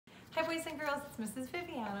Hi boys and girls, it's Mrs.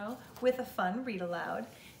 Viviano with a fun read aloud.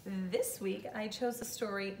 This week I chose the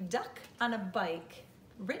story Duck on a Bike,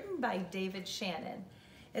 written by David Shannon.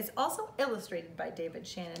 It's also illustrated by David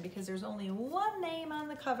Shannon because there's only one name on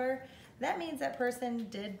the cover. That means that person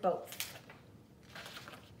did both.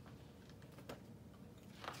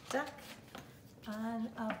 Duck on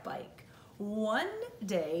a Bike. One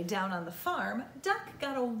day down on the farm, Duck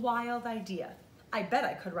got a wild idea. I bet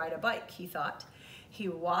I could ride a bike, he thought. He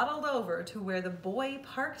waddled over to where the boy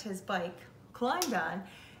parked his bike, climbed on,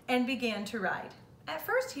 and began to ride. At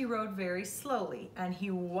first he rode very slowly and he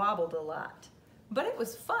wobbled a lot, but it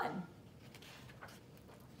was fun.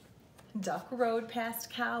 Duck rode past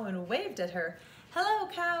Cow and waved at her. "Hello,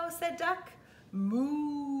 Cow," said Duck.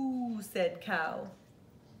 "Moo," said Cow.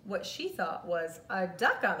 What she thought was, a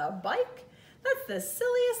duck on a bike? That's the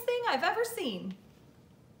silliest thing I've ever seen.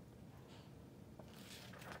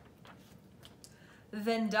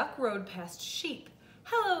 Then Duck rode past Sheep.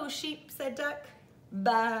 "Hello, Sheep," said Duck.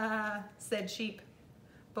 "Bah," said Sheep.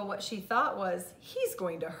 But what she thought was, he's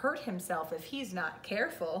going to hurt himself if he's not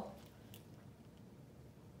careful.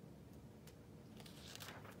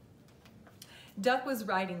 Duck was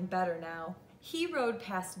riding better now. He rode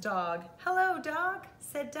past Dog. "Hello, Dog,"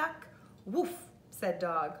 said Duck. "Woof," said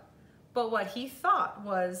Dog. But what he thought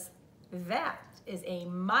was, that is a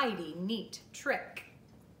mighty neat trick.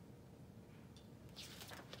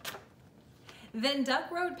 Then Duck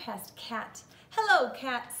rode past Cat. "Hello,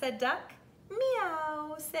 Cat," said Duck.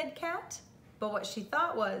 "Meow," said Cat. But what she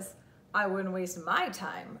thought was, I wouldn't waste my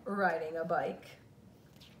time riding a bike.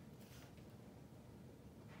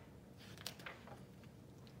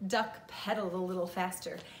 Duck pedaled a little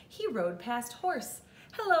faster. He rode past Horse.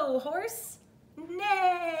 "Hello, Horse."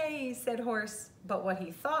 "Nay," said Horse. But what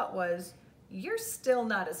he thought was, you're still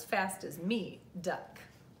not as fast as me, Duck.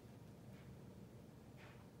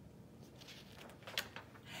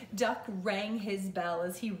 Duck rang his bell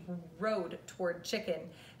as he rode toward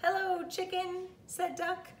Chicken. "Hello, Chicken," said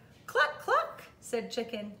Duck. "Cluck, cluck," said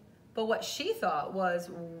Chicken. But what she thought was,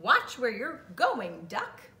 watch where you're going,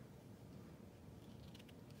 Duck.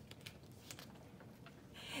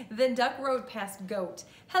 Then Duck rode past Goat.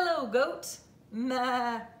 "Hello, Goat."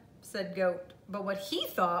 "Meh," said Goat. But what he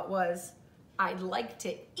thought was, I'd like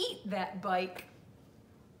to eat that bike.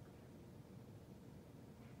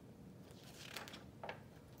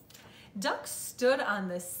 Duck stood on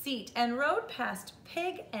the seat and rode past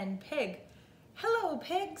Pig and Pig. "Hello,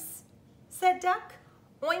 pigs," said Duck.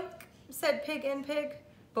 "Oink," said Pig and Pig.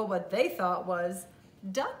 But what they thought was,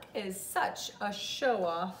 Duck is such a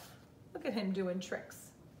show-off. Look at him doing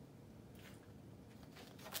tricks.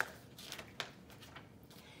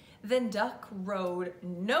 Then Duck rode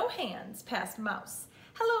no hands past Mouse.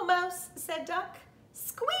 "Hello, Mouse," said Duck.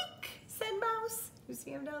 "Squeak," said Mouse. You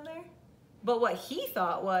see him down there? But what he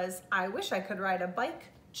thought was, I wish I could ride a bike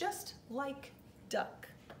just like Duck.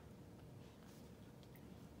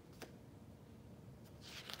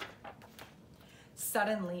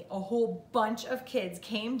 Suddenly, a whole bunch of kids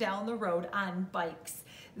came down the road on bikes.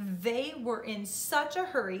 They were in such a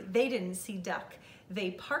hurry, they didn't see Duck. They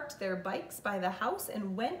parked their bikes by the house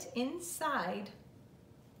and went inside.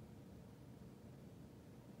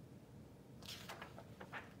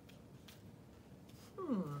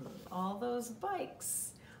 All those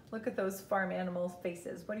bikes. Look at those farm animals'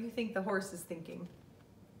 faces. What do you think the horse is thinking?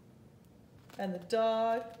 And the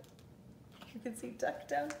dog. You can see Duck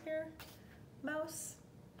down here. Mouse,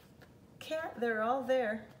 Cat, they're all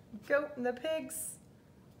there. Goat and the pigs.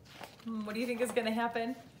 What do you think is going to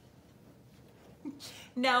happen?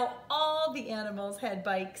 Now all the animals had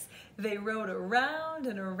bikes. They rode around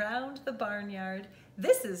and around the barnyard.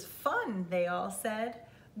 "This is fun," they all said.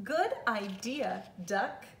 "Good idea,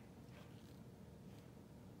 Duck."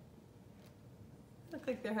 Look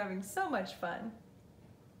like they're having so much fun.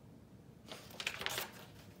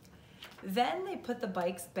 Then they put the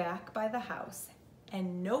bikes back by the house,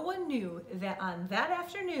 and no one knew that on that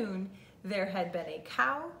afternoon there had been a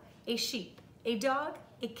cow, a sheep, a dog,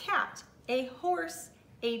 a cat, a horse,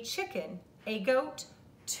 a chicken, a goat,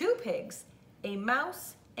 2 pigs, a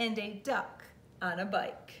mouse, and a duck on a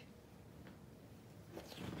bike.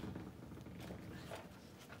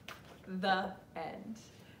 The end.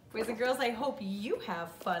 Boys and girls, I hope you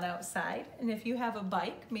have fun outside, and if you have a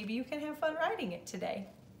bike, maybe you can have fun riding it today.